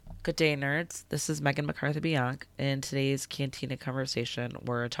Good day, nerds. This is Megan McCarthy-Bianc. In today's Cantina conversation,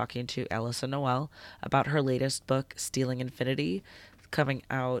 we're talking to Alyson Noel about her latest book, Stealing Infinity, coming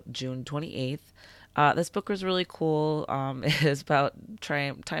out June 28th. This book was really cool. It is about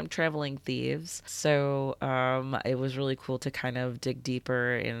time traveling thieves. So it was really cool to kind of dig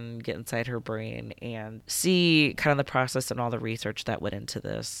deeper and get inside her brain and see kind of the process and all the research that went into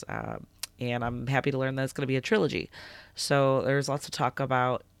this. And I'm happy to learn that it's going to be a trilogy. So there's lots to talk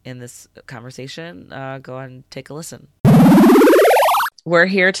about in this conversation. Go and take a listen. We're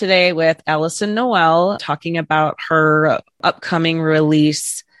here today with Alyson Noel talking about her upcoming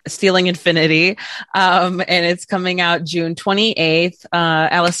release, Stealing Infinity, and it's coming out June 28th.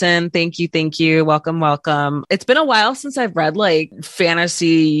 Alyson, thank you. Welcome. It's been a while since I've read like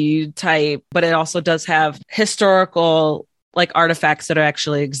fantasy type, but it also does have historical like artifacts that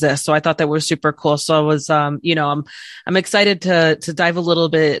actually exist. So I thought that was super cool. So I was, I'm excited to dive a little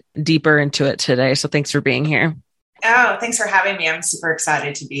bit deeper into it today. So thanks for being here. Oh, thanks for having me. I'm super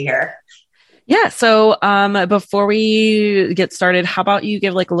excited to be here. Yeah. So before we get started, how about you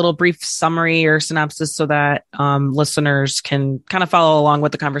give like a little brief summary or synopsis so that listeners can kind of follow along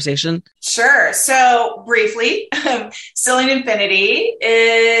with the conversation? Sure. So briefly, Stealing Infinity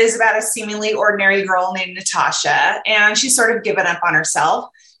is about a seemingly ordinary girl named Natasha, and she's sort of given up on herself.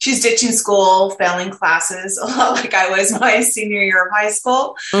 She's ditching school, failing classes, a lot like I was my senior year of high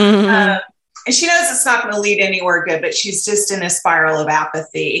school. Mm-hmm. And she knows it's not going to lead anywhere good, but she's just in a spiral of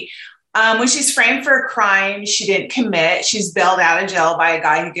apathy. When she's framed for a crime she didn't commit, she's bailed out of jail by a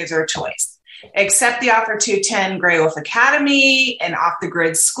guy who gives her a choice. Accept the offer to attend Grey Wolf Academy, an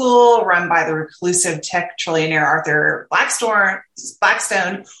off-the-grid school run by the reclusive tech trillionaire Arthur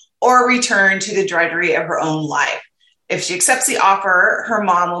Blackstone, or return to the drudgery of her own life. If she accepts the offer, her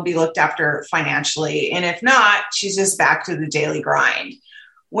mom will be looked after financially. And if not, she's just back to the daily grind.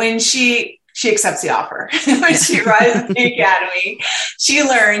 When she accepts the offer. When she arrives at the academy, she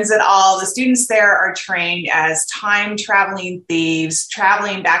learns that all the students there are trained as time-traveling thieves,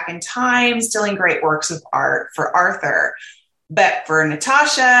 traveling back in time, stealing great works of art for Arthur. But for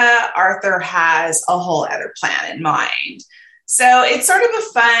Natasha, Arthur has a whole other plan in mind. So it's sort of a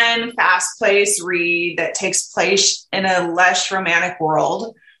fun, fast-paced read that takes place in a lush, romantic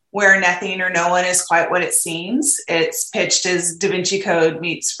world where nothing or no one is quite what it seems. It's pitched as Da Vinci Code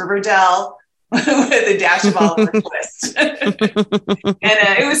meets Riverdale, with a dash of Oliver Twist. And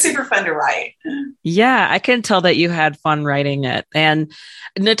it was super fun to write. Yeah, I can tell that you had fun writing it. And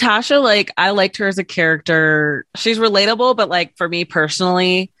Natasha, like, I liked her as a character. She's relatable, but like for me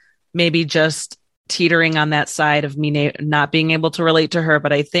personally, maybe just teetering on that side of me not being able to relate to her.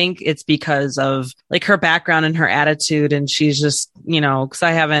 But I think it's because of like her background and her attitude. And she's just, because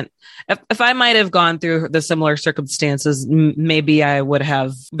I haven't, if I might have gone through the similar circumstances, maybe I would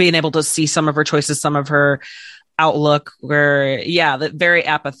have been able to see some of her choices, some of her outlook where, very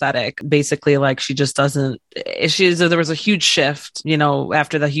apathetic, basically, like she just doesn't, there was a huge shift,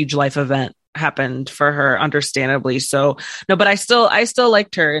 after the huge life event happened for her, understandably. So no, but I still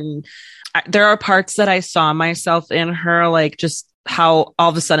liked her. And there are parts that I saw myself in her, like just how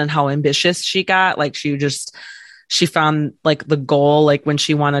all of a sudden how ambitious she got. Like she found like the goal, like when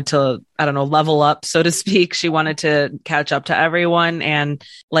she wanted to, I don't know, level up, so to speak, she wanted to catch up to everyone. And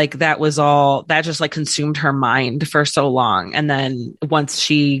like, that just like consumed her mind for so long. And then once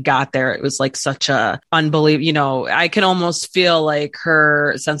she got there, it was like such a unbelievable, I can almost feel like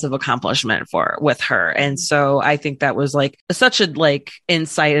her sense of accomplishment with her. And so I think that was like such a like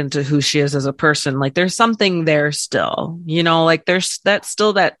insight into who she is as a person. Like there's something there still, like there's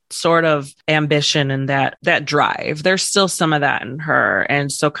still that sort of ambition and that drive. There's still some of that in her.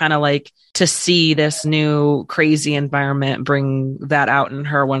 And so kind of like to see this new crazy environment bring that out in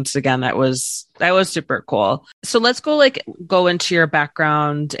her once again, that was super cool. So let's go into your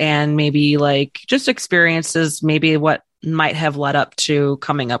background and maybe like just experiences, maybe what might have led up to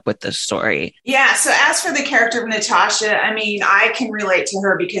coming up with this story. Yeah. So as for the character of Natasha, I mean, I can relate to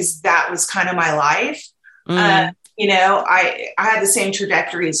her because that was kind of my life. I had the same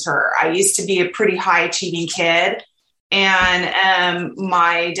trajectory as her. I used to be a pretty high achieving kid. And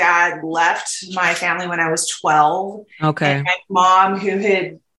my dad left my family when I was 12. Okay. And my mom, who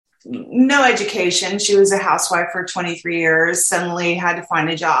had no education, she was a housewife for 23 years, suddenly had to find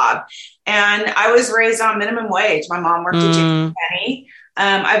a job. And I was raised on minimum wage. My mom worked at JCPenney.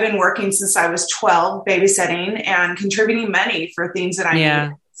 I've been working since I was 12, babysitting and contributing money for things that I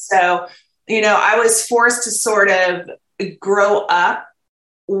needed. So, I was forced to sort of grow up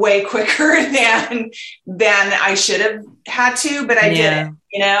way quicker than I should have had to, but I didn't,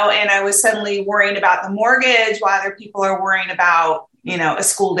 and I was suddenly worrying about the mortgage while other people are worrying about, a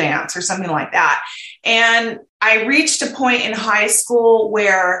school dance or something like that. And I reached a point in high school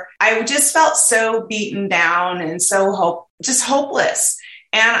where I just felt so beaten down and so hopeless.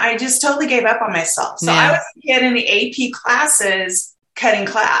 And I just totally gave up on myself. So I was a kid in the AP classes cutting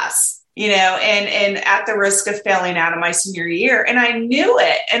class, and at the risk of failing out of my senior year. And I knew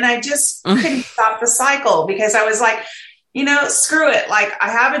it. And I just couldn't stop the cycle because I was like, screw it. Like I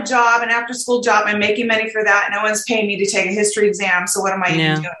have a job, an after school job. I'm making money for that. No one's paying me to take a history exam. So what am I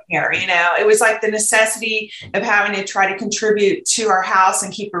even doing here? It was like the necessity of having to try to contribute to our house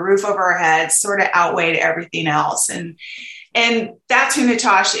and keep a roof over our heads sort of outweighed everything else. And that's who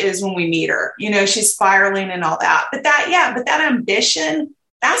Natasha is when we meet her. She's spiraling and all that. But that ambition,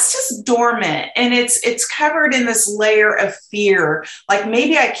 that's just dormant. And it's covered in this layer of fear. Like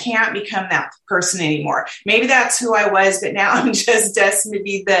maybe I can't become that person anymore. Maybe that's who I was, but now I'm just destined to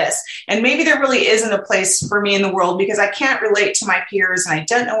be this. And maybe there really isn't a place for me in the world because I can't relate to my peers and I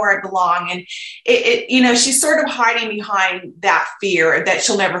don't know where I belong. And she's sort of hiding behind that fear that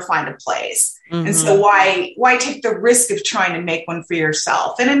she'll never find a place. Mm-hmm. And so why take the risk of trying to make one for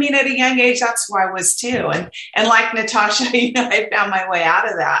yourself? And I mean, at a young age, that's who I was too. And like Natasha, I found my way out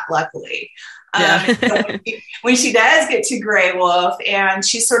of that, luckily. So when she does get to Grey Wolf and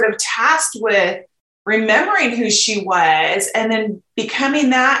she's sort of tasked with remembering who she was and then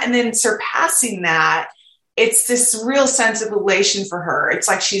becoming that and then surpassing that, it's this real sense of elation for her. It's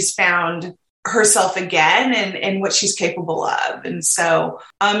like she's found herself again and what she's capable of. And so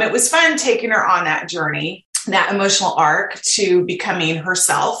it was fun taking her on that journey, that emotional arc to becoming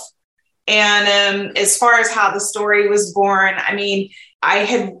herself. And as far as how the story was born, I mean, I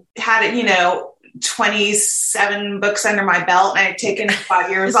had 27 books under my belt and I had taken 5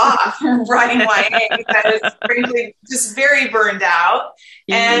 years off writing YA because I was frankly just very burned out.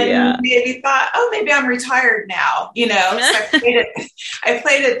 And maybe thought, maybe I'm retired now, So I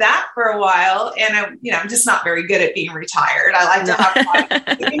played at that for a while and I'm just not very good at being retired. I like to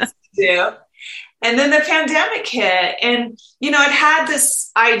have things to do. And then the pandemic hit and, I'd had this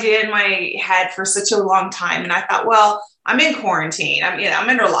idea in my head for such a long time. And I thought, well, I'm in quarantine. I'm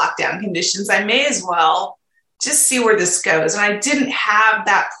under lockdown conditions. I may as well just see where this goes. And I didn't have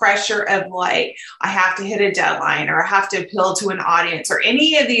that pressure of like, I have to hit a deadline or I have to appeal to an audience or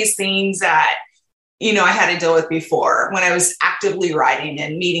any of these things that, I had to deal with before when I was actively writing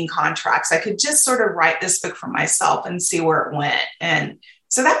and meeting contracts. I could just sort of write this book for myself and see where it went. And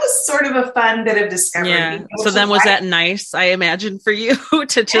so that was sort of a fun bit of discovery. Yeah. So then was that nice, I imagine, for you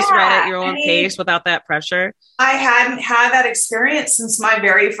to just write at your own pace without that pressure? I hadn't had that experience since my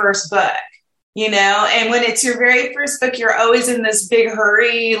very first book. And when it's your very first book, you're always in this big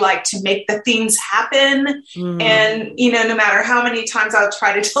hurry, like to make the things happen. Mm-hmm. And, no matter how many times I'll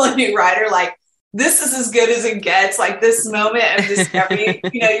try to tell a new writer, like, this is as good as it gets, like this moment of discovery,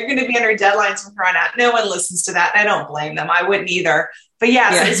 you're going to be under deadlines from here on out. No one listens to that. And I don't blame them. I wouldn't either. But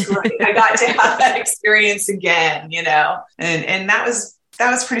so it's great. I got to have that experience again, and that was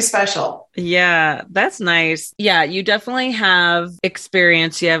pretty special. Yeah, that's nice. Yeah, you definitely have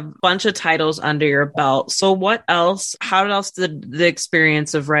experience. You have a bunch of titles under your belt. So how else did the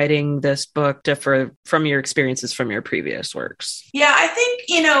experience of writing this book differ from your experiences from your previous works? Yeah, I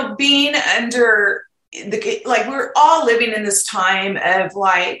think, being under we're all living in this time of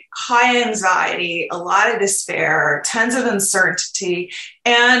like high anxiety, a lot of despair, tons of uncertainty.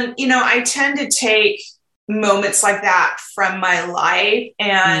 And, I tend to take moments like that from my life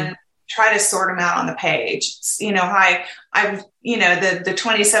and try to sort them out on the page. I've the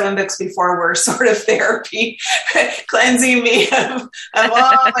 27 books before were sort of therapy, cleansing me of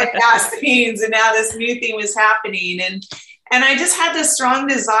all my past themes. And now this new theme is happening. And I just had this strong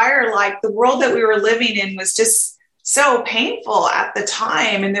desire, like the world that we were living in was just so painful at the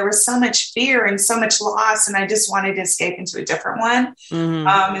time. And there was so much fear and so much loss. And I just wanted to escape into a different one.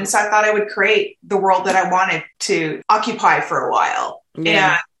 Mm-hmm. And so I thought I would create the world that I wanted to occupy for a while.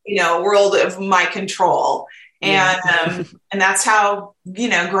 Yeah. And, a world of my control. And, and that's how,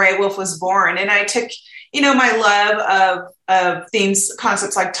 Grey Wolf was born. And I took, my love of themes,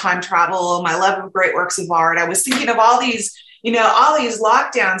 concepts like time travel, my love of great works of art. I was thinking of all these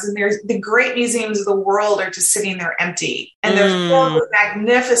lockdowns, and there's the great museums of the world are just sitting there empty, and they're filled with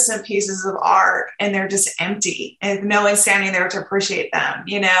magnificent pieces of art, and they're just empty, and no one's standing there to appreciate them,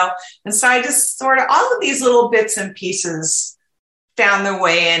 And so I just sort of all of these little bits and pieces found their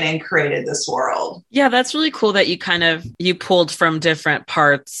way in and created this world. Yeah, that's really cool that you pulled from different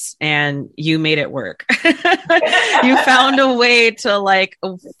parts and you made it work. You found a way to like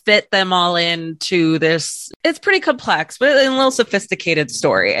fit them all into this. It's pretty complex, but a little sophisticated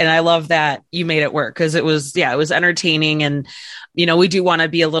story. And I love that you made it work because it was entertaining. And, we do want to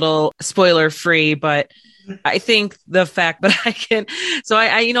be a little spoiler free, but I think the fact that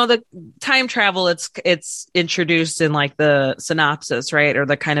the time travel, it's introduced in like the synopsis, right? Or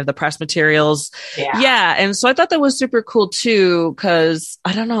the kind of the press materials. Yeah. And so I thought that was super cool too. Cause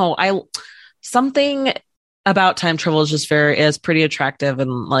I don't know, something about time travel is pretty attractive.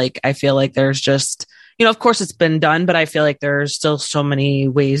 And like, I feel like there's just, of course it's been done, but I feel like there's still so many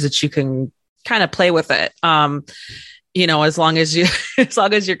ways that you can kind of play with it. As long as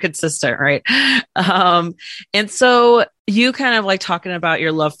you're consistent, right? And so you kind of like talking about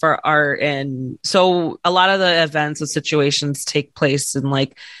your love for art. And so a lot of the events and situations take place in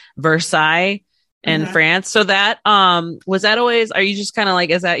like Versailles in France. So that, was that always, are you just kind of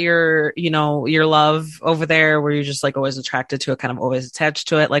like, is that your love over there? Were you just like always attracted to it, kind of always attached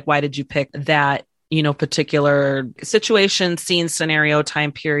to it? Like, why did you pick that, particular situation, scene, scenario,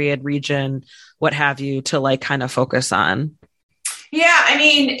 time period, region, what have you, to like kind of focus on? Yeah, I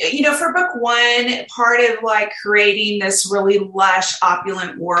mean, for book one, part of like creating this really lush,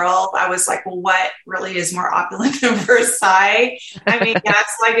 opulent world, I was like, well, what really is more opulent than Versailles? I mean,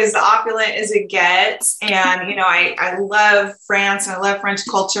 that's like as opulent as it gets. And, I love France and I love French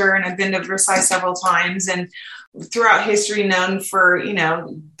culture, and I've been to Versailles several times and throughout history known for,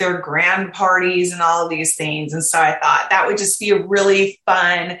 their grand parties and all of these things. And so I thought that would just be a really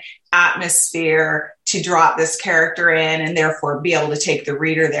fun atmosphere to drop this character in and therefore be able to take the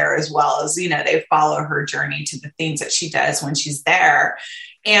reader there, as well as, they follow her journey to the things that she does when she's there.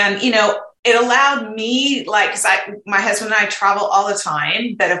 And, it allowed me, like, cause my husband and I travel all the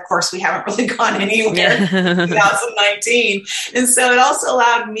time, but of course we haven't really gone anywhere in 2019. And so it also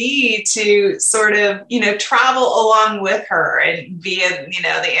allowed me to sort of, travel along with her and via,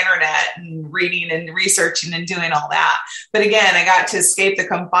 the internet and reading and researching and doing all that. But again, I got to escape the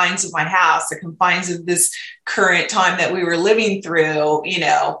confines of my house, the confines of this current time that we were living through,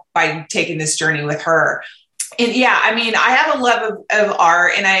 by taking this journey with her. And yeah, I mean, I have a love of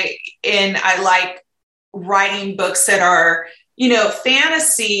art, and I like writing books that are,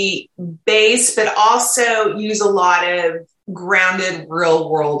 fantasy based, but also use a lot of grounded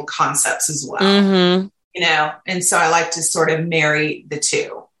real world concepts as well, and so I like to sort of marry the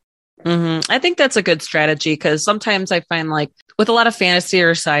two. I think that's a good strategy, because sometimes I find like with a lot of fantasy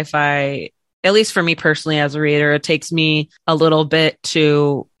or sci-fi, at least for me personally as a reader, it takes me a little bit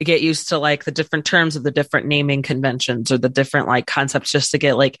to get used to like the different terms of the different naming conventions or the different like concepts, just to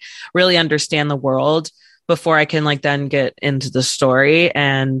get like really understand the world before I can like then get into the story.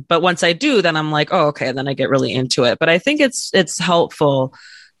 But once I do, then I'm like, oh, okay. Then I get really into it. But I think it's helpful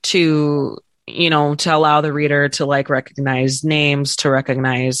to, to allow the reader to like recognize names, to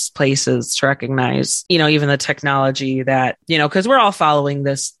recognize places, to recognize, even the technology that, because we're all following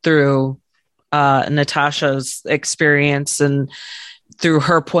this through Natasha's experience and through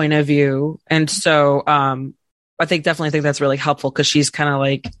her point of view. And so I definitely think that's really helpful, because she's kind of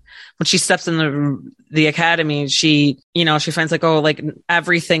like, when she steps in the academy, she finds like, oh, like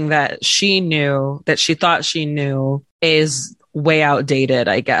everything that she knew, that she thought she knew, is way outdated,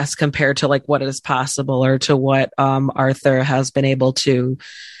 I guess, compared to like what is possible, or to what Arthur has been able to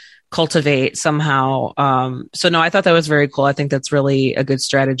cultivate somehow. So no, I thought that was very cool. I think that's really a good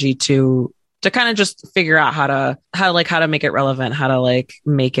strategy to kind of just figure out how to make it relevant, how to like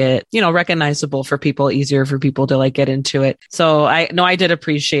make it, recognizable for people, easier for people to like get into it. So I did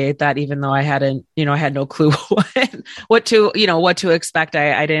appreciate that, even though I hadn't, I had no clue what to expect.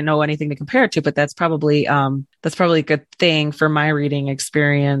 I didn't know anything to compare it to, but that's probably a good thing for my reading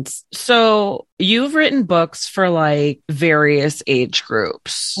experience. So you've written books for like various age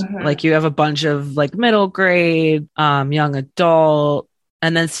groups. Like you have a bunch of like middle grade, young adult,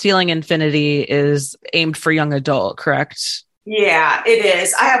 and then Stealing Infinity is aimed for young adult, correct? Yeah, it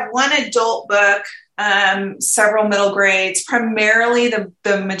is. I have one adult book, several middle grades. Primarily,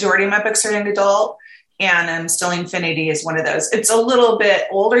 the majority of my books are young adult, and Stealing Infinity is one of those. It's a little bit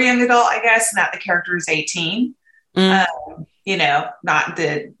older young adult, I guess, and that the character is 18. Not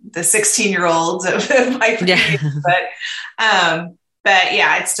the 16-year-olds of my previous, but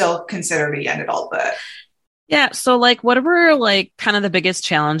yeah, it's still considered a young adult book. Yeah. So like, what were like kind of the biggest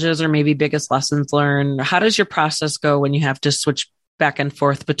challenges or maybe biggest lessons learned? How does your process go when you have to switch back and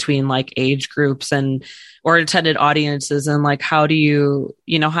forth between like age groups or intended audiences? And like, how do you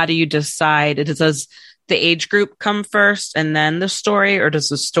decide? Does the age group come first and then the story, or does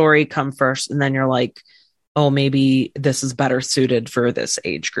the story come first and then you're like, oh, maybe this is better suited for this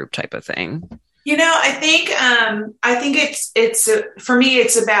age group type of thing? I think it's for me,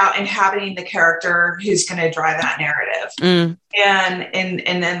 it's about inhabiting the character who's going to drive that narrative,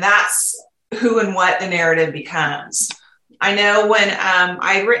 and then that's who and what the narrative becomes. I know when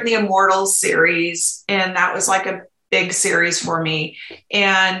I'd written the Immortals series, and that was like a big series for me,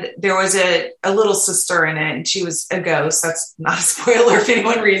 and there was a little sister in it, and she was a ghost. That's not a spoiler if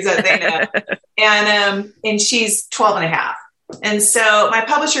anyone reads it, they know. And she's 12 and a half. And so my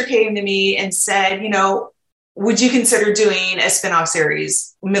publisher came to me and said, would you consider doing a spinoff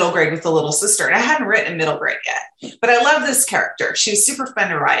series, middle grade with the little sister? And I hadn't written middle grade yet, but I love this character. She was super fun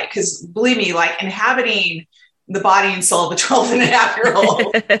to write because, believe me, like inhabiting the body and soul of a 12 and a half year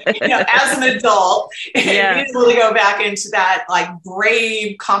old, as an adult, and being able to go back into that like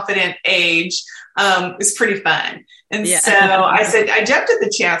brave, confident age is pretty fun. And so I said, I jumped at the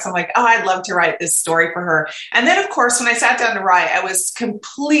chance. I'm like, oh, I'd love to write this story for her. And then, of course, when I sat down to write, I was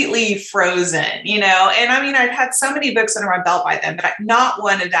completely frozen, and I mean, I'd had so many books under my belt by then, but not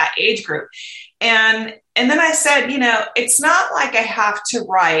one of that age group. And then I said, it's not like I have to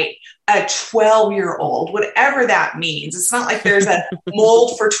write a 12-year-old, whatever that means. It's not like there's a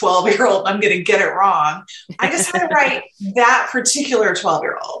mold for 12-year-old. I'm going to get it wrong. I just had to write that particular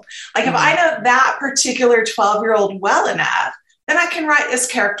 12-year-old. Like if I know that particular 12-year-old well enough, then I can write this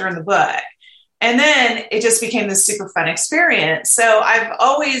character in the book. And then it just became this super fun experience. So I've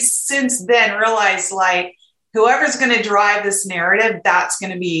always since then realized like, whoever's going to drive this narrative, that's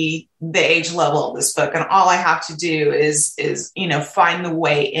going to be the age level of this book. And all I have to do is, find the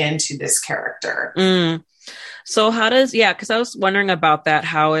way into this character. So how does, because I was wondering about that,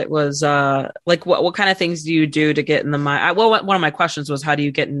 how it was, like what kind of things do you do to get in the mind? One of my questions was, how do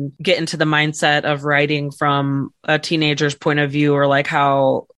you get into the mindset of writing from a teenager's point of view, or like,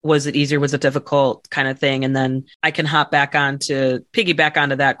 how was it easier? Was it difficult kind of thing? And then I can piggyback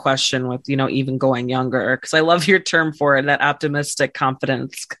onto that question with, even going younger. Cause I love your term for it, that optimistic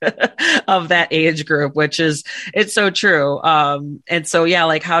confidence of that age group, it's so true. And so,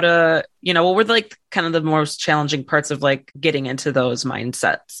 like how to, what were like kind of the most challenging parts of like getting into those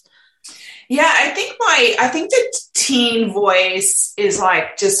mindsets? Yeah, I think the teen voice is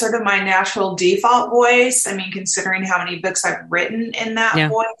like just sort of my natural default voice. I mean, considering how many books I've written in that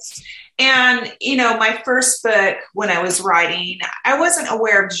voice. And, my first book when I was writing, I wasn't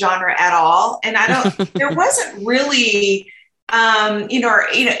aware of genre at all. And there wasn't really,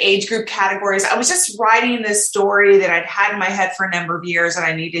 age group categories. I was just writing this story that I'd had in my head for a number of years and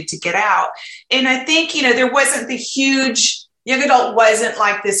I needed to get out. And I think, there wasn't the huge, young adult wasn't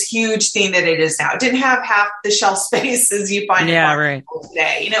like this huge thing that it is now. It didn't have half the shelf space as you find today.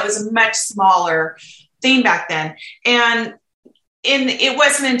 It was a much smaller thing back then. And it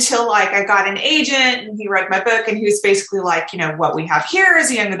wasn't until like I got an agent and he read my book and he was basically like, what we have here is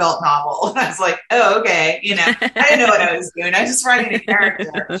a young adult novel. And I was like, oh, okay. I didn't know what I was doing. I was just writing a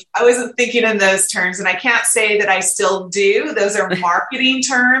character. I wasn't thinking in those terms. And I can't say that I still do. Those are marketing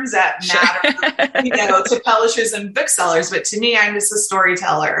terms that matter, to publishers and booksellers. But to me, I'm just a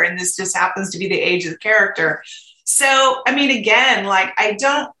storyteller and this just happens to be the age of the character. So, I mean, again, like I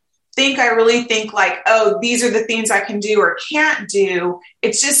really think like, oh, these are the things I can do or can't do.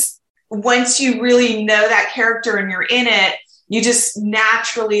 It's just once you really know that character and you're in it, you just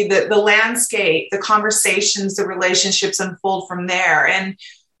naturally, the landscape, the conversations, the relationships unfold from there. And,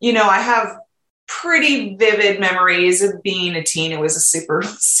 I have pretty vivid memories of being a teen. It was a super,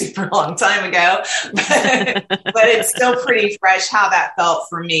 super long time ago, but it's still pretty fresh how that felt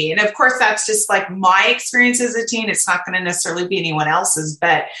for me. And of course, that's just like my experience as a teen. It's not going to necessarily be anyone else's,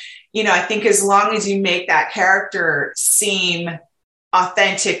 but I think as long as you make that character seem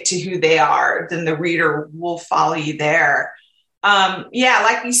authentic to who they are, then the reader will follow you there.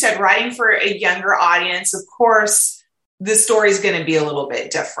 Like you said, writing for a younger audience, of course, the story is going to be a little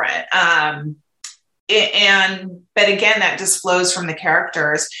bit different. But again, that just flows from the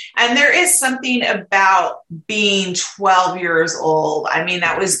characters. And there is something about being 12 years old. I mean,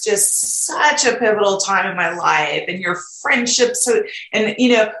 that was just such a pivotal time in my life, and your friendships and,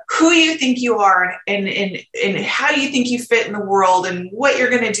 who you think you are and how you think you fit in the world and what you're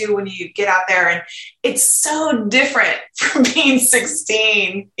going to do when you get out there. And it's so different from being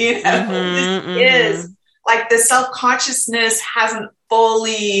 16, is like the self-consciousness hasn't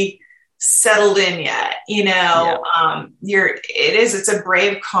fully settled in yet, it's a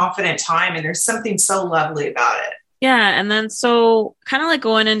brave, confident time, and there's something so lovely about it. Yeah. And then so kind of like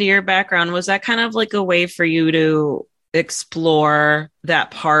going into your background, was that kind of like a way for you to explore that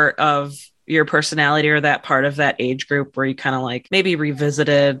part of your personality or that part of that age group where you kind of like maybe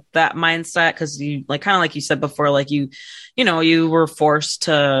revisited that mindset? Cause you like, kind of like you said before, like you were forced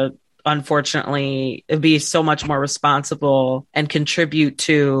to unfortunately be so much more responsible and contribute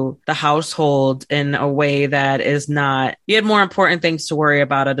to the household in a way that is not, you had more important things to worry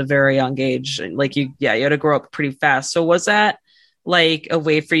about at a very young age. Like you had to grow up pretty fast. So was that like a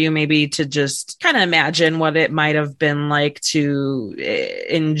way for you maybe to just kind of imagine what it might have been like to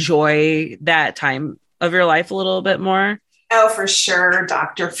enjoy that time of your life a little bit more? Oh, for sure,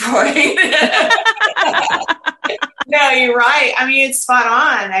 Dr. Freud. No, you're right. I mean, it's spot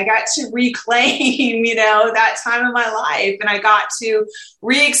on. I got to reclaim, that time of my life, and I got to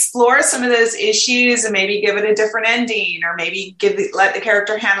re-explore some of those issues and maybe give it a different ending, or maybe let the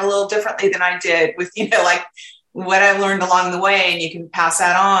character handle a little differently than I did with, like what I've learned along the way, and you can pass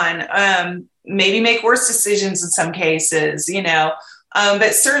that on. Maybe make worse decisions in some cases,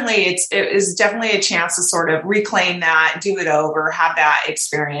 but certainly it is definitely a chance to sort of reclaim that, do it over, have that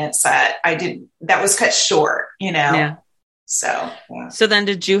experience that that was cut short, Yeah. So, yeah. So then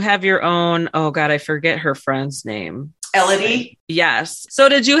did you have your own, oh God, I forget her friend's name. Elodie? Yes. So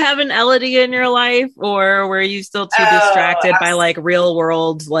did you have an Elodie in your life, or were you still too distracted by like real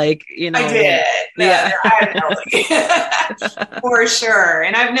world, like, I did. No, yeah. I had an Elodie for sure.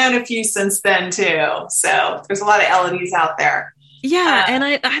 And I've known a few since then too. So there's a lot of Elodies out there. Yeah. And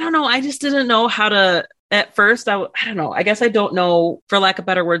I don't know. I just didn't know how to, at first, I don't know. I guess I don't know, for lack of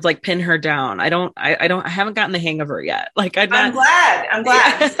better words, like pin her down. I haven't gotten the hang of her yet. Like I'm glad. I'm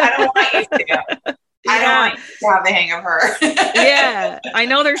glad. I don't want you to. I don't want you to have the hang of her. Yeah. I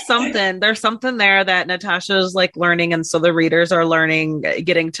know there's something there that Natasha's like learning. And so the readers are learning,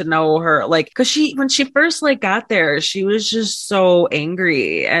 getting to know her. Like, cause when she first like got there, she was just so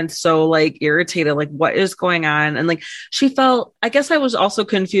angry and so like irritated, like what is going on? And like, I guess I was also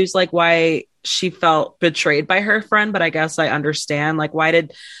confused, like why she felt betrayed by her friend, but I guess I understand, like, why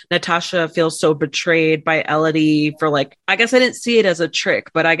did Natasha feel so betrayed by Elodie for like, I guess I didn't see it as a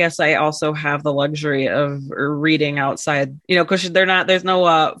trick, but I guess I also have the luxury of reading outside, cause there's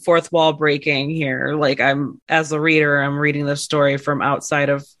no fourth wall breaking here. Like as a reader, I'm reading the story from outside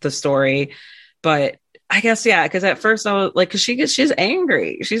of the story, but I guess, yeah. Cause at first I was like, cause she's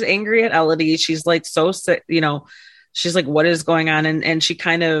angry. She's angry at Elodie. She's like, so sick, she's like, what is going on? And she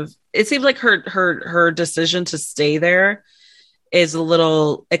kind of, it seems like her decision to stay there is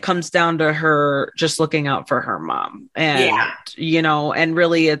it comes down to her just looking out for her mom. And, and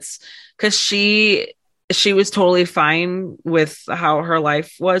really it's because she was totally fine with how her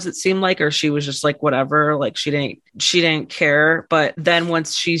life was, it seemed like, or she was just like, whatever, like she didn't care. But then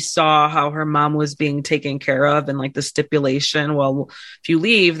once she saw how her mom was being taken care of and like the stipulation, well, if you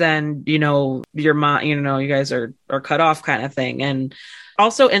leave, then, your mom, you guys are cut off kind of thing. And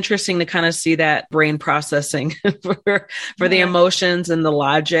also interesting to kind of see that brain processing for the emotions and the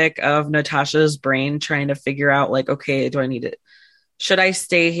logic of Natasha's brain trying to figure out like, okay, should I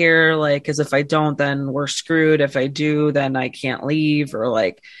stay here? Like, cause if I don't, then we're screwed. If I do, then I can't leave, or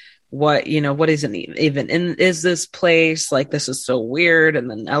like, what is it even is this place? Like, this is so weird. And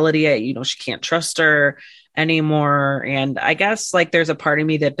then Elodie, she can't trust her anymore. And I guess like there's a part of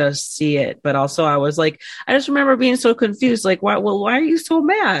me that does see it, but also I was like, I just remember being so confused. Like, why are you so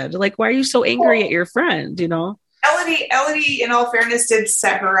mad? Like, why are you so angry at your friend? Elodie, in all fairness, did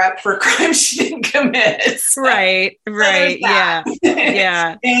set her up for a crime she didn't commit. So, right. Yeah.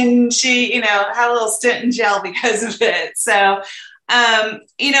 Yeah. And she, had a little stint in jail because of it. So,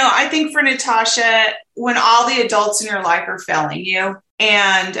 I think for Natasha, when all the adults in your life are failing you,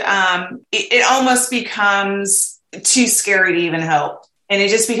 and it almost becomes too scary to even hope. And it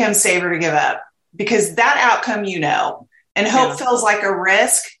just becomes safer to give up, because that outcome, and hope feels like a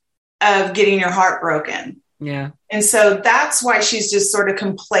risk of getting your heart broken. Yeah. And so that's why she's just sort of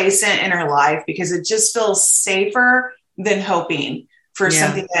complacent in her life, because it just feels safer than hoping for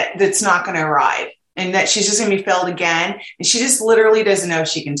something that's not going to arrive, and that she's just going to be failed again. And she just literally doesn't know if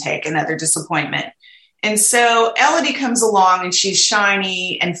she can take another disappointment. And so Elodie comes along and she's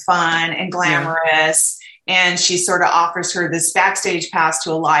shiny and fun and glamorous. And she sort of offers her this backstage pass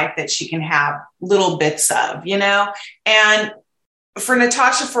to a life that she can have little bits of, and for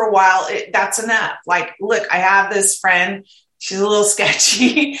Natasha for a while, that's enough. Like, look, I have this friend. She's a little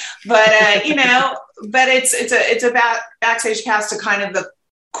sketchy, but but it's a backstage pass to kind of the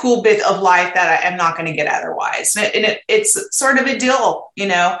cool bit of life that I am not going to get otherwise. And it's sort of a deal,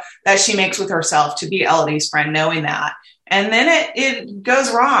 that she makes with herself to be Elodie's friend, knowing that. And then it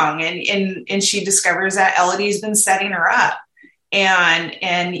goes wrong. And she discovers that Elodie's been setting her up.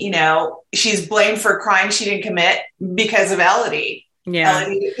 And she's blamed for a crime she didn't commit because of Elodie. Yeah.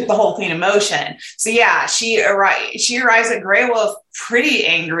 Elodie to put the whole thing in motion. So yeah, she arrives at Grey Wolf pretty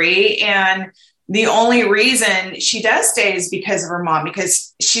angry, and the only reason she does stay is because of her mom,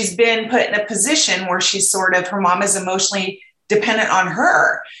 because she's been put in a position where her mom is emotionally dependent on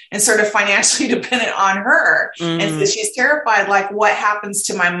her and sort of financially dependent on her. And so she's terrified, like, what happens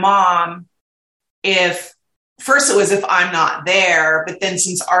to my mom if I'm not there, but then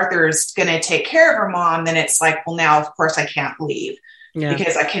since Arthur's going to take care of her mom, then it's like, well, now of course I can't leave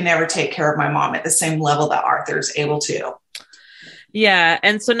because I can never take care of my mom at the same level that Arthur's able to. Yeah.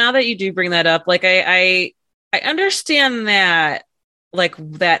 And so now that you do bring that up, like, I understand that, like,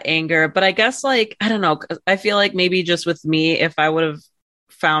 that anger, but I guess, like, I don't know. I feel like maybe just with me, if I would have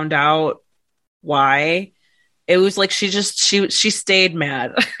found out why, it was like, she stayed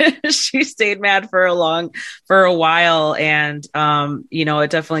mad. She stayed mad for a while. And, it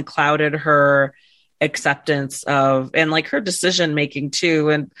definitely clouded her acceptance of, and like her decision making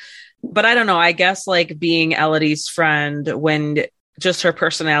too. But I don't know, I guess, like, being Elodie's friend, when just her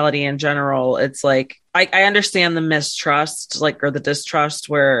personality in general, it's like, I understand the mistrust, like, or the distrust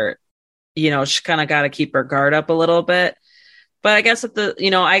where, she kind of got to keep her guard up a little bit. But I guess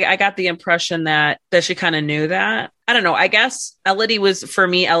I got the impression that she kind of knew that. I don't know. I guess Elodie was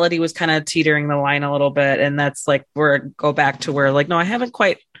kind of teetering the line a little bit. And that's like, go back to where, like, no, I haven't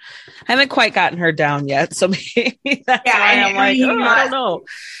quite gotten her down yet. So maybe that's why I'm like, I don't know.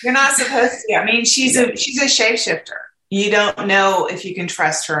 You're not supposed to. I mean, she's a shapeshifter. You don't know if you can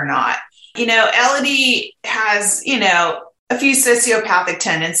trust her or not. Elodie has, a few sociopathic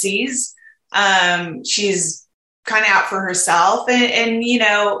tendencies. She's kind of out for herself. And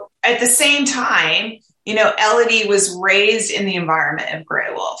at the same time, Elodie was raised in the environment of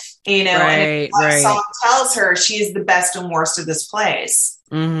Grey Wolf, right, and song tells her she's the best and worst of this place.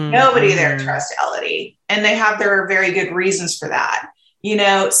 Nobody there trusts Elodie, and they have their very good reasons for that.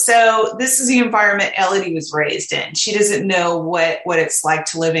 So this is the environment Elodie was raised in. She doesn't know what it's like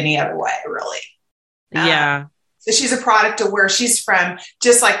to live any other way, really. Yeah. So she's a product of where she's from,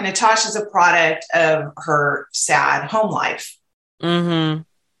 just like Natasha's a product of her sad home life. And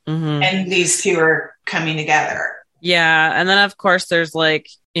these two are coming together. Yeah. And then, of course, there's, like,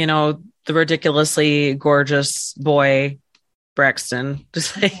 the ridiculously gorgeous boy, Braxton,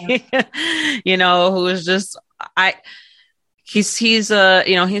 just like, who is just, he's a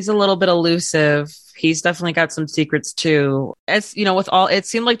little bit elusive. He's definitely got some secrets too. It's, it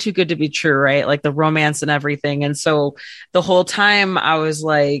seemed like too good to be true, right? Like the romance and everything. And so the whole time I was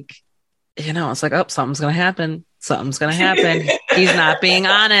like, it's like, oh, something's going to happen. Something's going to happen. He's not being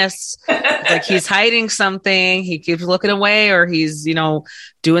honest. Like, he's hiding something. He keeps looking away, or he's,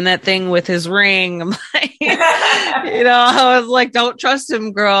 doing that thing with his ring. I'm like, I was like, don't trust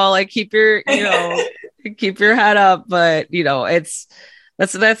him, girl. Like, keep your head up. But,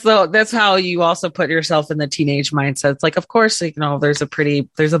 that's how you also put yourself in the teenage mindset. It's like, of course, there's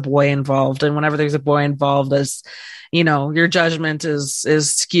a boy involved. And whenever there's a boy involved, as your judgment is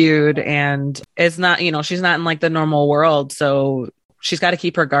skewed, and it's not, she's not in, like, the normal world. So she's got to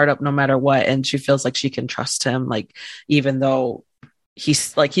keep her guard up no matter what. And she feels like she can trust him, like, even though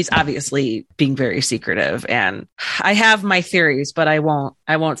he's obviously being very secretive. And I have my theories, but I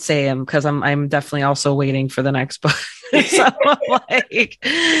won't say them, because I'm definitely also waiting for the next book. So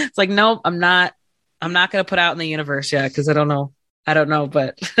it's like, nope, I'm not going to put out in the universe yet, because I don't know,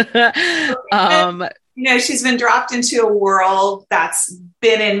 but she's been dropped into a world that's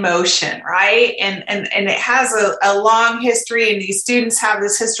been in motion, right? And it has a long history, and these students have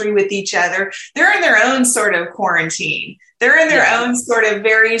this history with each other. They're in their own sort of quarantine. They're in their own sort of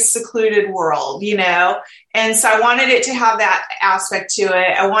very secluded world, And so I wanted it to have that aspect to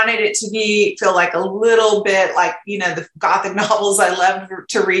it. I wanted it to feel like a little bit like, the Gothic novels I loved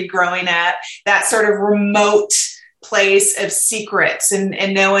to read growing up, that sort of remote place of secrets,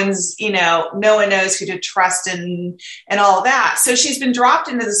 and no one knows who to trust, and all of that. So she's been dropped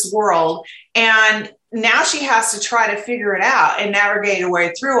into this world, and now she has to try to figure it out and navigate her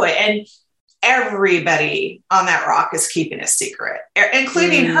way through it. And everybody on that rock is keeping a secret,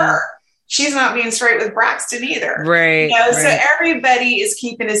 including her. She's not being straight with Braxton either. Right. So everybody is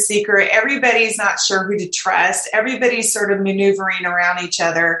keeping a secret. Everybody's not sure who to trust. Everybody's sort of maneuvering around each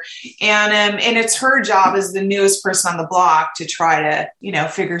other. And it's her job as the newest person on the block to try to,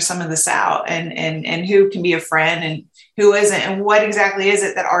 figure some of this out, and who can be a friend and who isn't, and what exactly is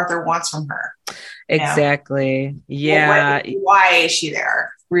it that Arthur wants from her. Exactly. Yeah. Why is she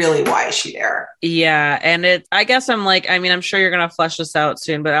there? Really, why is she there? Yeah. And I guess I'm like, I'm sure you're going to flesh this out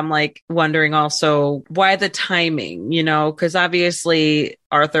soon, but I'm like wondering also why the timing, because obviously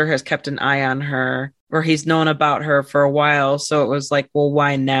Arthur has kept an eye on her. or he's known about her for a while. So it was like, well,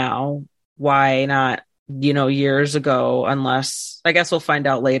 why now? Why not, years ago? Unless, I guess we'll find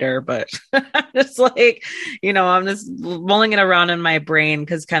out later, but it's like, I'm just mulling it around in my brain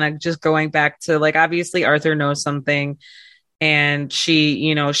because kind of just going back to like, obviously Arthur knows something. And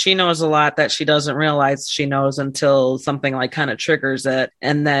she knows a lot that she doesn't realize she knows until something like kind of triggers it.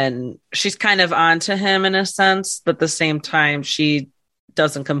 And then she's kind of on to him in a sense, but at the same time, she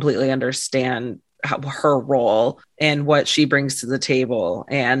doesn't completely understand her role and what she brings to the table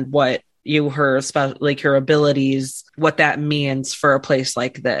and what her abilities, what that means for a place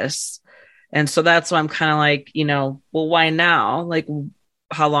like this. And so that's why I'm kind of like, well, why now? Like,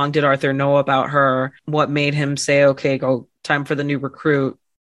 how long did Arthur know about her? What made him say, okay, go, time for the new recruit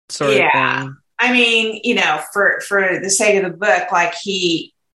sort of thing? I mean, for the sake of the book, like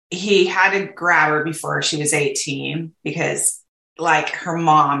he had to grab her before she was 18 because like her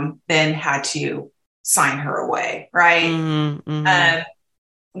mom then had to sign her away, right? Mm-hmm.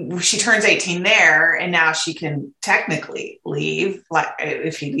 She turns 18 there and now she can technically leave, like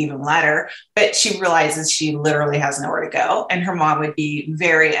if he'd even let her, but she realizes she literally has nowhere to go and her mom would be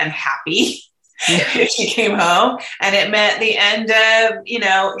very unhappy if she came home, and it meant the end of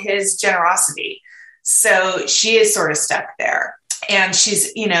his generosity. So she is sort of stuck there, and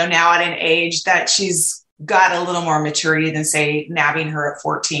she's now at an age that she's got a little more maturity than say nabbing her at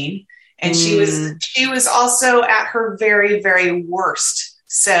 14, and she was also at her very, very worst.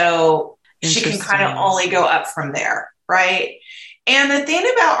 So she can kind of only go up from there. Right. And the thing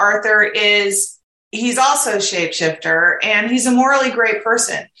about Arthur is he's also a shapeshifter and he's a morally great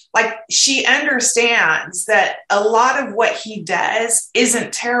person. Like she understands that a lot of what he does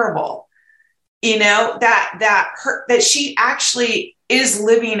isn't terrible, that she actually is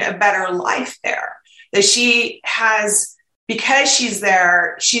living a better life there, that she has, because she's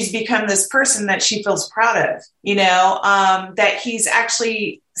there, she's become this person that she feels proud of, that he's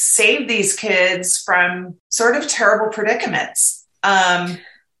actually saved these kids from sort of terrible predicaments.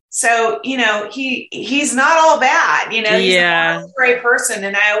 So, he's not all bad, he's a great person.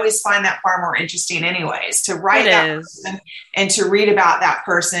 And I always find that far more interesting anyways, to write that person and to read about that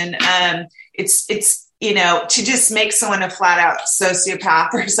person. It's to just make someone a flat out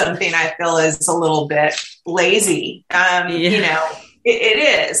sociopath or something, I feel is a little bit lazy. It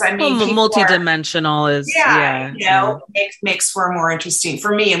is. I mean, multidimensional makes for a more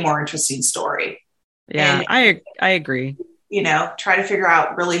interesting story. Yeah, and, I agree. Try to figure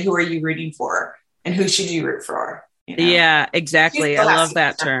out really who are you rooting for and who should you root for. Yeah, exactly. I love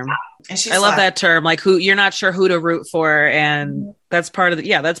that term. I love that term. Like who you're not sure who to root for. And that's part of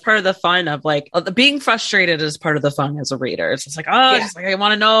the fun of like being frustrated is part of the fun as a reader. It's just like, just like, I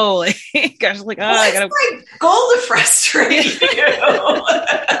want to know. Like, gosh, like, I gotta my goal to frustrate you.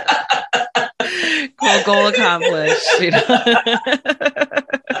 Goal accomplished.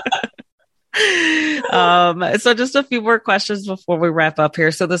 So just a few more questions before we wrap up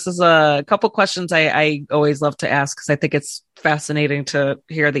here. So this is a couple questions I always love to ask because I think it's fascinating to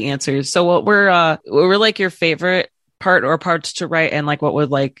hear the answers. So what were like your favorite part or parts to write, and like what would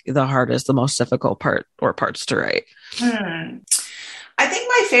like the hardest, the most difficult part or parts to write? I think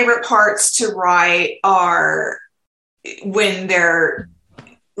my favorite parts to write are when they're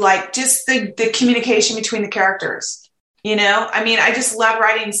like just the communication between the characters. I mean, I just love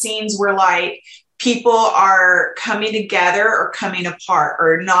writing scenes where like people are coming together or coming apart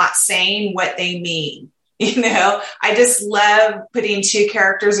or not saying what they mean. I just love putting two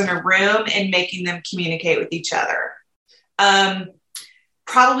characters in a room and making them communicate with each other.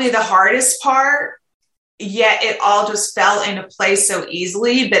 Probably the hardest part, yet it all just fell into place so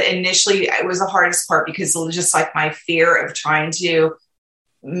easily. But initially it was the hardest part because it was just like my fear of trying to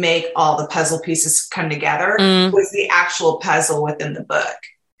make all the puzzle pieces come together was the actual puzzle within the book.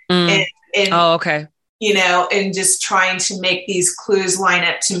 And okay. And just trying to make these clues line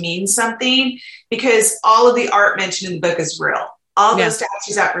up to mean something, because all of the art mentioned in the book is real. All those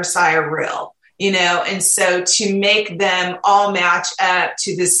statues at Versailles are real, and so to make them all match up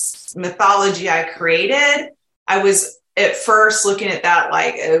to this mythology I created, I was at first looking at that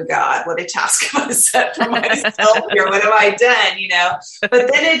like, oh God, what a task I was set for myself here. What have I done? But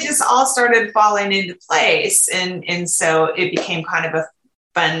then it just all started falling into place. And so it became kind of a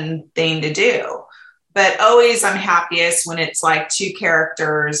fun thing to do. But always I'm happiest when it's like two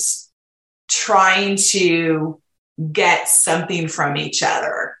characters trying to get something from each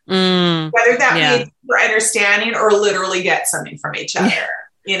other, whether that be for understanding or literally get something from each other.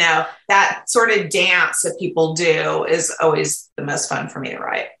 That sort of dance that people do is always the most fun for me to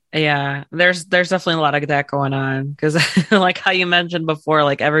write. Yeah, there's definitely a lot of that going on because like how you mentioned before,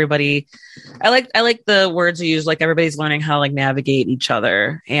 like everybody, I like the words you use, like everybody's learning how to like navigate each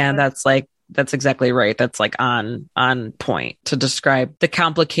other, and that's exactly right. That's like on point to describe the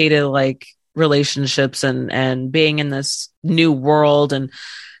complicated like relationships and being in this new world, and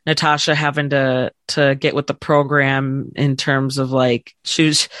Natasha having to get with the program in terms of like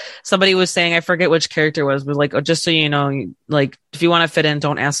somebody was saying, I forget which character it was, but like, oh, just so you know, like if you want to fit in,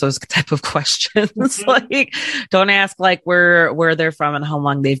 don't ask those type of questions. Mhm. Like don't ask like where they're from and how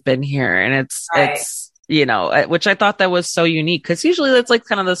long they've been here. And Right. it's which I thought that was so unique because usually that's like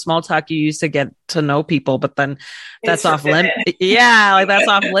kind of the small talk you use to get to know people, but then It's that's off limit. forbidden. Yeah, like that's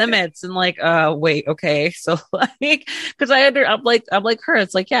off limits. And like, wait, okay. So like, because I'm like her.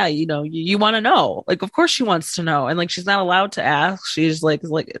 It's like, yeah, you want to know. Like, of course she wants to know, and like she's not allowed to ask. She's like,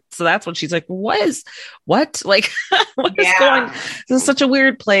 so that's when she's like, what? Like, what is going? Yeah. This is such a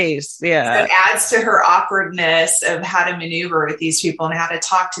weird place. So Yeah. it adds to her awkwardness of how to maneuver with these people and how to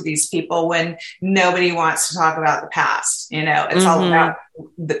talk to these people when nobody wants to talk about the past. It's all Mm-hmm. about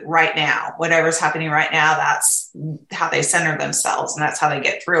right now. Whatever's happening right now, that's how they center themselves and that's how they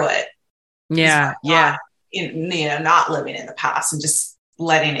get through it. Is by Yeah. not, Yeah. not living in the past and just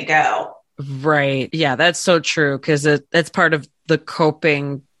letting it go. Right. Yeah. That's so true because that's part of the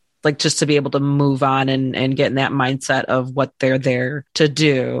coping, like just to be able to move on and get in that mindset of what they're there to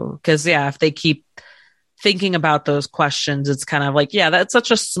do. Because yeah, if they keep thinking about those questions, it's kind of like, yeah, that's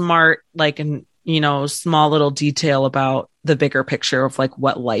such a smart, like, and small little detail about the bigger picture of like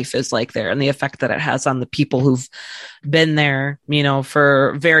what life is like there and the effect that it has on the people who've been there,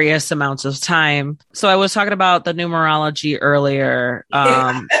 for various amounts of time. So I was talking about the numerology earlier,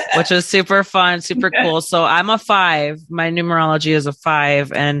 which is super fun, super cool. So I'm a 5. My numerology is a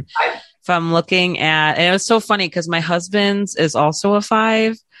 5. And if I'm looking at, and it was so funny because my husband's is also a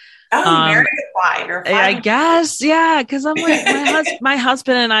 5. Oh, very Um, good fly. You're I flying. guess, yeah, because I'm like my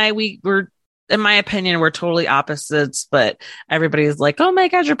husband and I, we were, in my opinion, we're totally opposites, but everybody's like, "Oh my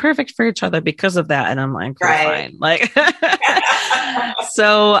God, you're perfect for each other because of that," and I'm like, "Okay, Right. fine." Like,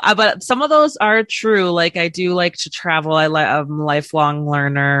 so, but some of those are true. Like, I do like to travel. I'm a lifelong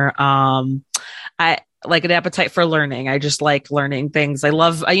learner. I like an appetite for learning. I just like learning things. I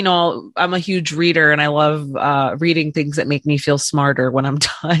love, I'm a huge reader and I love reading things that make me feel smarter when I'm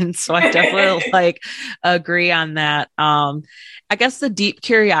done. So I definitely like agree on that. I guess the deep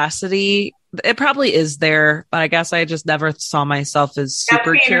curiosity, it probably is there, but I guess I just never saw myself as That's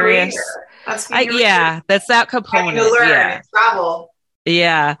super being a curious. reader. That's being a reader. Yeah, that's that Having to component. learn Yeah. and travel.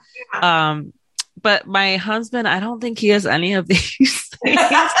 Yeah. Yeah. Um, but my husband, I don't think he has any of these things.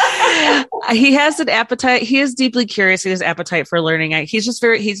 He has an appetite. He is deeply curious. He has appetite for learning. He's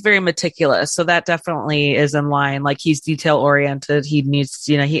very meticulous. So that definitely is in line. Like he's detail oriented. He needs,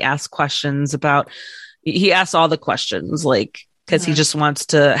 he asks questions he asks all the questions, like, because he Mhm. just wants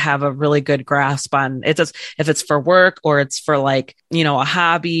to have a really good grasp on it. If it's for work or it's for like, a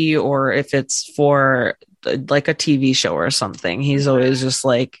hobby or if it's for like a TV show or something. He's always just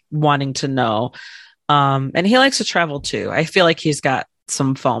like wanting to know. And he likes to travel too. I feel like he's got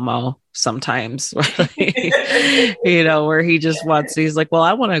some FOMO sometimes, where he just he's like, well,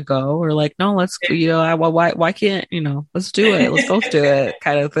 I want to go, or like, no, let's, why can't, let's do it. Let's both do it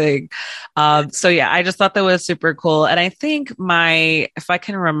kind of thing. So yeah, I just thought that was super cool. And I think if I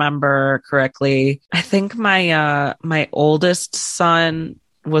can remember correctly, I think my oldest son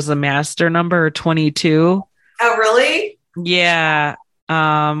was a master number 22. Oh, really? Yeah.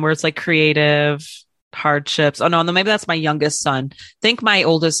 Where it's like creative hardships. Oh no, maybe that's my youngest son. I think my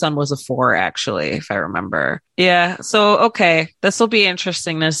oldest son was a 4, actually, if I remember. Yeah. So okay, this will be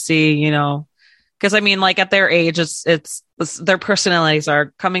interesting to see, because I mean, like at their age, it's their personalities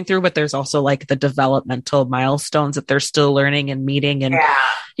are coming through, but there's also like the developmental milestones that they're still learning and meeting. And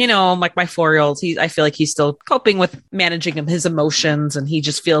Yeah. like my 4-year-old, I feel like he's still coping with managing his emotions, and he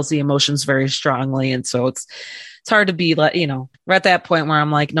just feels the emotions very strongly. And so it's hard to be like, we're at that point where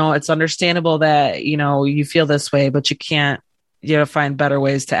I'm like, no, it's understandable that, you feel this way, but you can't, find better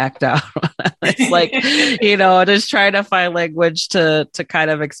ways to act out. It's like, just trying to find language to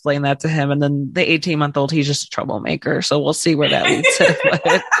kind of explain that to him. And then the 18-month-old, he's just a troublemaker. So we'll see where that leads him.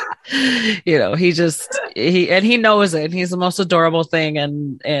 But, he knows it. He's the most adorable thing.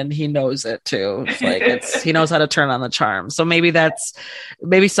 And he knows it too. It's like, he knows how to turn on the charm. So maybe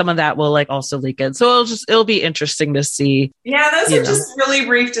some of that will like also leak in. So it'll be interesting to see. Yeah, those are just really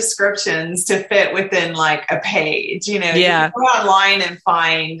brief descriptions to fit within like a page. You Yeah. can go online and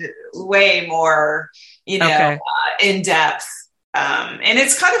find way more, Okay. In depth And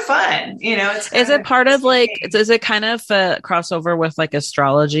it's kind of fun, it's Is kind of it a part of interesting like, thing. is it kind of a crossover with like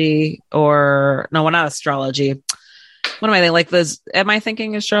astrology or no, well, not astrology. What am I thinking? Like this, am I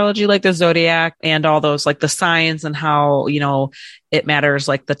thinking astrology, like the zodiac and all those, like the signs and how, it matters,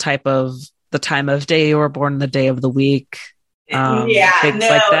 like the time of day you were born, the day of the week, Yeah, things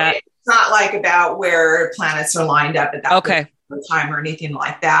like no, that. it's not like about where planets are lined up at that Okay. particular time or anything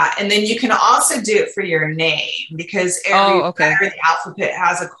like that. And then you can also do it for your name because every Oh, okay. letter of the alphabet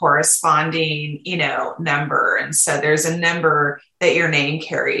has a corresponding, number. And so there's a number that your name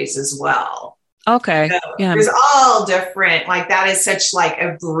carries as well. Okay. So Yeah. there's all different, like that is such like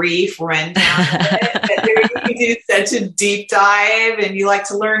a brief rundown of it, but there you can do such a deep dive and you like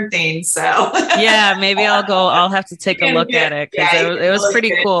to learn things. So Yeah, maybe I'll have to take a look at it because yeah, you can it was really pretty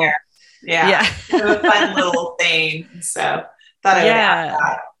get in cool. there. Yeah, Yeah. kind of a fun little thing. So thought I would add Yeah.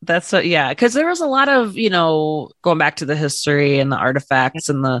 that. That's what, yeah. Cause there was a lot of, going back to the history and the artifacts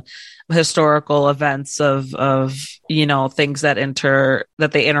and the historical events of, things that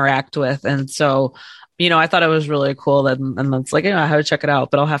they interact with. And so, I thought it was really cool that, and it's like, I have to check it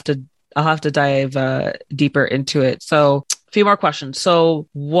out, but I'll have to dive deeper into it. So a few more questions. So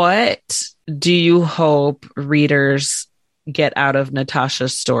what do you hope readers get out of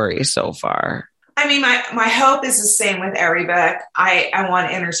Natasha's story so far? I mean, my hope is the same with every book. I want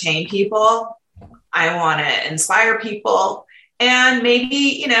to entertain people. I want to inspire people and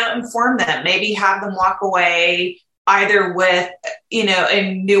maybe, inform them, maybe have them walk away either with,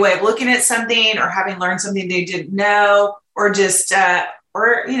 a new way of looking at something or having learned something they didn't know or just,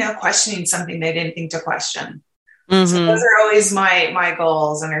 questioning something they didn't think to question. So those Mm-hmm. are always my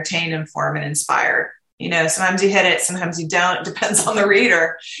goals: entertain, inform, and inspire. Sometimes you hit it, sometimes you don't. Depends on the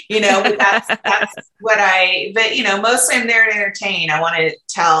reader. But that's what I. But mostly I'm there to entertain. I want to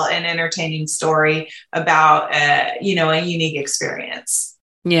tell an entertaining story about a unique experience.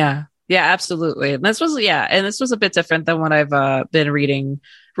 Yeah. Yeah, absolutely. And this was a bit different than what I've been reading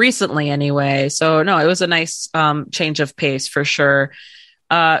recently anyway. So no, it was a nice change of pace for sure.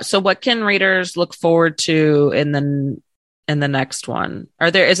 So what can readers look forward to in the next one?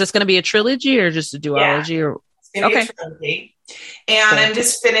 Is this going to be a trilogy or just a Yeah, duology or it's going to be a okay, trilogy, and cool. I'm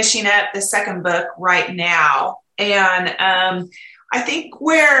just finishing up the second book right now. And I think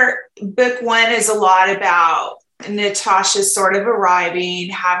where book one is a lot about Natasha sort of arriving,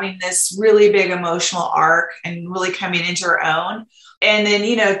 having this really big emotional arc and really coming into her own. And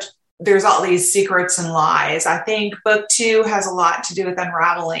then, there's all these secrets and lies. I think book two has a lot to do with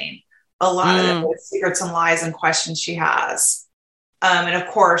unraveling a lot of Mm. the secrets and lies and questions she has. And of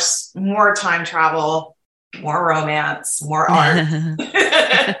course, more time travel, more romance, more art,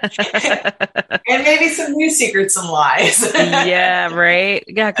 and maybe some new secrets and lies. Yeah, right.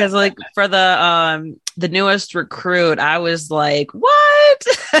 Yeah, because like for the newest recruit, I was like, what?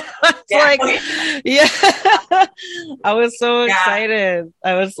 It's Yeah. like, yeah. I was so Yeah. excited.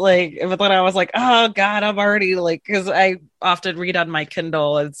 I was like, but then I was like, oh God, I'm already like, because I often read on my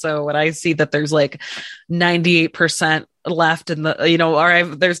Kindle. And so when I see that there's like 98% left in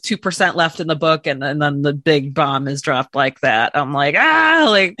the, there's 2% left in the book and then the big bomb is dropped like that. I'm like, so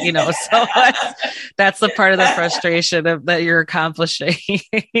that's the part of the frustration that you're accomplishing.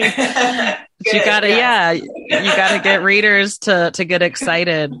 But you Good. gotta, Yes. yeah, you gotta get readers to get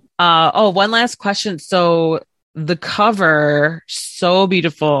excited. One last question. So the cover, so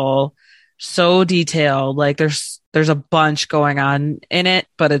beautiful, so detailed. Like there's a bunch going on in it,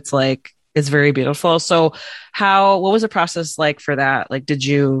 but it's very beautiful. So what was the process like for that? Like, did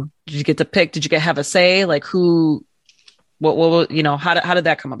you get to pick, did you have a say? Like how did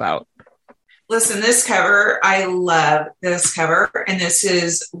that come about? Listen, this cover, I love this cover. And this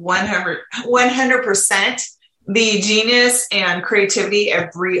is 100% the genius and creativity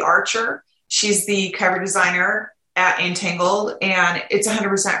of Brie Archer. She's the cover designer at Entangled, and it's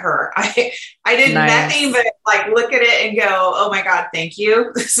 100% her. I did nothing Nice. but like look at it and go, oh my God, thank you.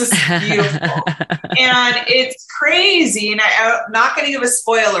 This is beautiful. And it's crazy. And I'm not going to give a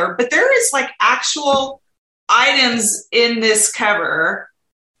spoiler, but there is like actual items in this cover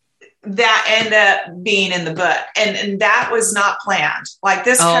that end up being in the book. And that was not planned. Like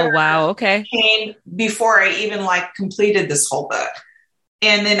this Oh, cover wow. Okay. came before I even like completed this whole book.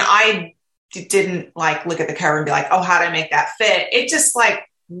 And then I didn't like look at the cover and be like, oh, how did I make that fit? It just like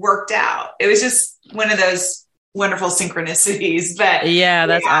worked out. It was just one of those wonderful synchronicities. But Yeah,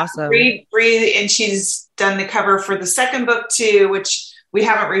 that's awesome. Bree, and she's done the cover for the second book too, which we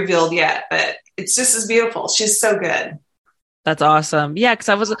haven't revealed yet, but it's just as beautiful. She's so good. That's awesome. Yeah,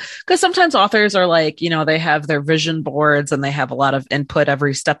 because sometimes authors are like, they have their vision boards and they have a lot of input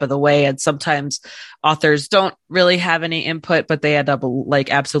every step of the way. And sometimes authors don't really have any input, but they end up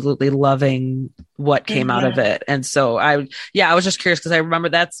like absolutely loving what came out of Mhm. it. And so I was just curious because I remember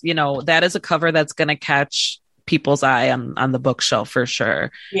that is a cover that's going to catch people's eye on the bookshelf for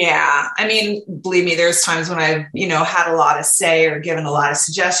sure. Yeah. I mean, believe me, there's times when I've, had a lot of say or given a lot of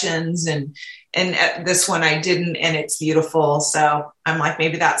suggestions, and this one I didn't, and it's beautiful. So I'm like,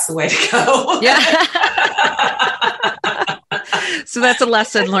 maybe that's the way to go. Yeah. So that's a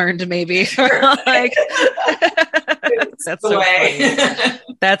lesson learned, maybe. Like, It's that's the so way. funny.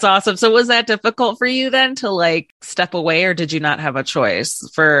 That's awesome. So was that difficult for you then to like step away, or did you not have a choice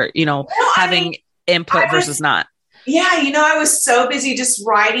for, I mean, having input I versus was, not? yeah, I was so busy just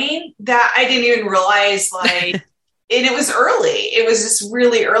writing that I didn't even realize, like, and it was early. It was just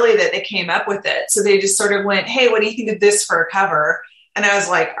really early that they came up with it. So they just sort of went, "Hey, what do you think of this for a cover?" And I was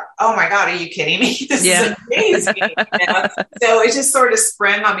like, "Oh my God, are you kidding me? This Yeah. is amazing." So it just sort of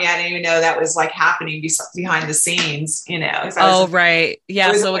sprang on me. I didn't even know that was like happening behind the scenes, because Oh, right. I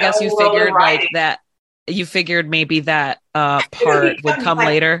Yeah. was So in I my guess own world of writing. you figured maybe that It would part would become come like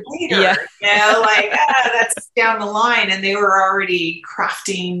later. Yeah. later, like that's down the line, and they were already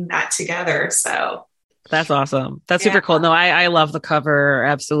crafting that together. So That's awesome. That's yeah. super cool. No, I love the cover.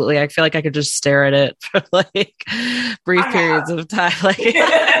 Absolutely. I feel like I could just stare at it for like brief periods I of time. Like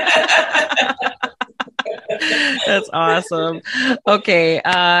have. that's awesome. Okay.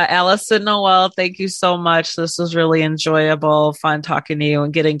 Alyson Noel, thank you so much. This was really enjoyable, fun talking to you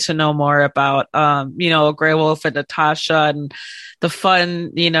and getting to know more about Grey Wolf and Natasha and the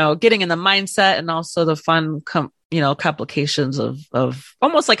fun, getting in the mindset and also the fun complications of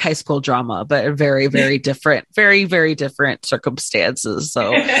almost like high school drama, but very, very different, very, very different circumstances.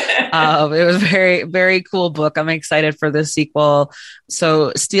 So it was very, very cool book. I'm excited for the sequel.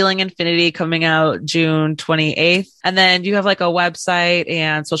 So Stealing Infinity coming out June 28th. And then do you have like a website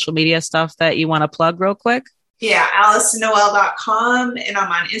and social media stuff that you want to plug real quick? Yeah, AlysonNoel.com, and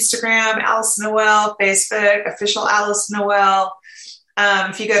I'm on Instagram, Alyson Noel, Facebook, official Alyson Noel.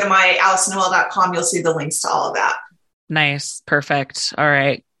 If you go to my AlysonNoel.com, you'll see the links to all of that. Nice. Perfect. All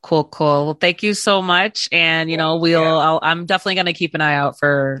right. Cool. Cool. Well, thank you so much. And, I'm definitely going to keep an eye out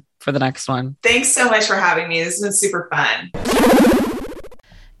for the next one. Thanks so much for having me. This has been super fun.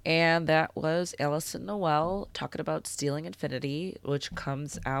 And that was Alyson Noel talking about Stealing Infinity, which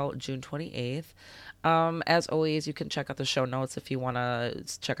comes out June 28th. As always, you can check out the show notes if you want to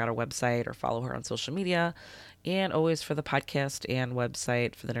check out our website or follow her on social media. And always for the podcast and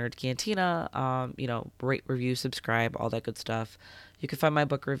website for the Nerd Cantina, rate, review, subscribe, all that good stuff. You can find my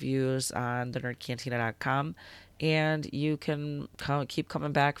book reviews on thenerdcantina.com. And you can keep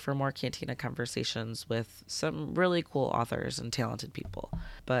coming back for more Cantina conversations with some really cool authors and talented people.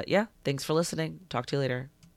 But yeah, thanks for listening. Talk to you later.